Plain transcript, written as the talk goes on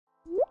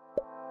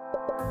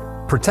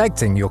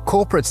Protecting your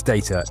corporate's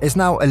data is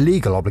now a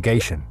legal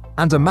obligation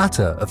and a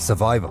matter of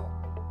survival.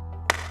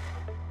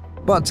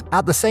 But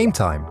at the same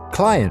time,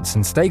 clients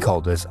and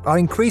stakeholders are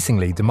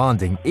increasingly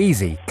demanding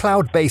easy,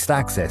 cloud-based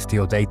access to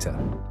your data.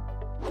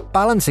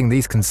 Balancing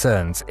these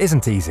concerns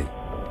isn't easy.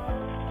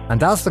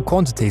 And as the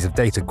quantities of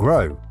data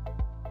grow,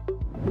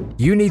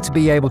 you need to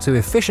be able to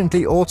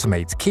efficiently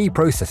automate key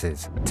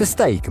processes to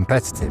stay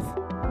competitive.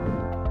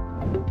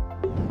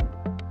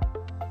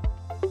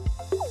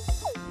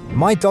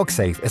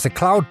 MyDocSafe is a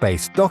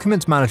cloud-based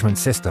document management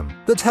system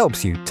that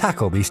helps you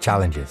tackle these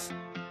challenges.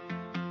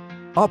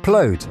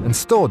 Upload and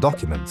store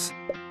documents,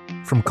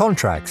 from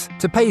contracts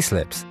to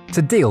payslips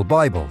to deal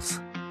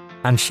bibles,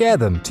 and share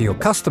them to your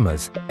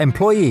customers,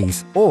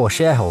 employees, or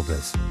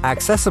shareholders,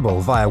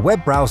 accessible via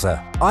web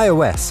browser,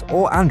 iOS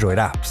or Android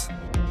apps.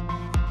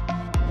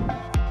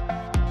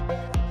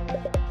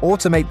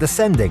 Automate the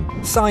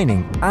sending,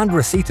 signing, and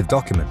receipt of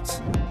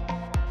documents.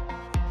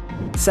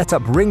 Set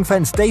up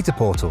ring-fenced data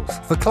portals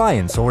for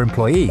clients or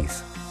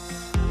employees.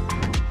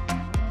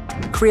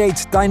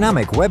 Create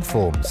dynamic web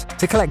forms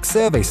to collect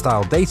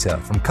survey-style data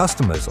from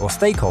customers or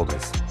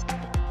stakeholders.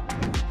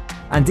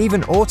 And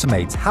even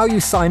automate how you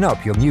sign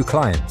up your new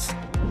clients,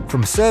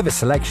 from service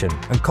selection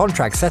and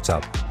contract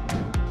setup,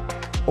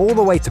 all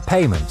the way to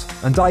payment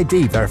and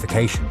ID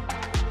verification.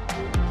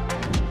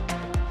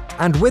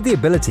 And with the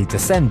ability to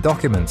send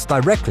documents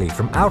directly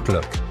from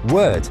Outlook,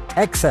 Word,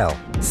 Excel,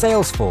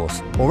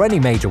 Salesforce, or any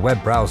major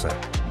web browser,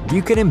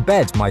 you can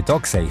embed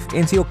MyDocSafe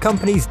into your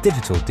company's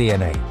digital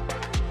DNA.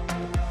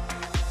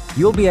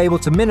 You'll be able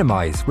to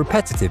minimize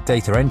repetitive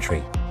data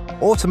entry,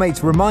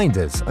 automate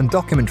reminders and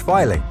document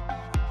filing,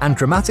 and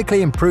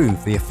dramatically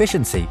improve the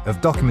efficiency of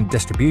document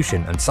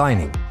distribution and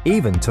signing,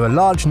 even to a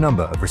large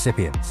number of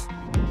recipients.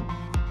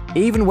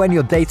 Even when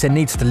your data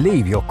needs to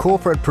leave your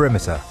corporate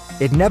perimeter,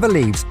 it never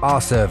leaves our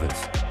servers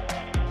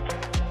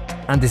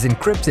and is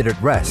encrypted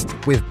at rest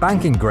with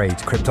banking-grade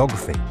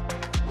cryptography.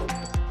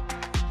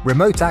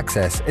 Remote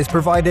access is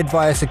provided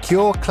via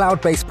secure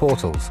cloud-based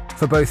portals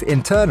for both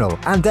internal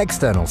and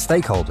external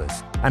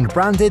stakeholders and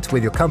branded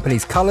with your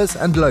company's colors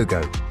and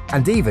logo,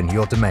 and even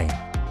your domain.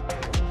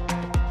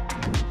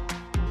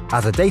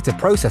 As a data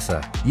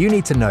processor, you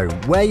need to know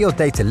where your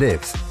data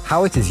lives,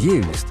 how it is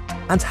used,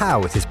 and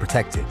how it is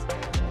protected.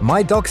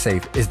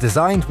 MyDocSafe is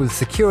designed with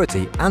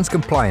security and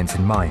compliance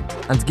in mind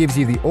and gives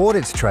you the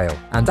audit trail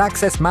and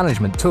access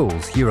management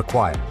tools you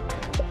require.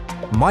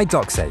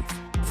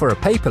 MyDocSafe, for a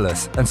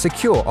paperless and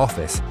secure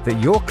office that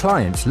your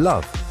clients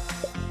love.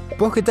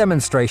 Book a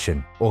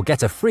demonstration or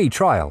get a free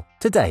trial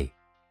today.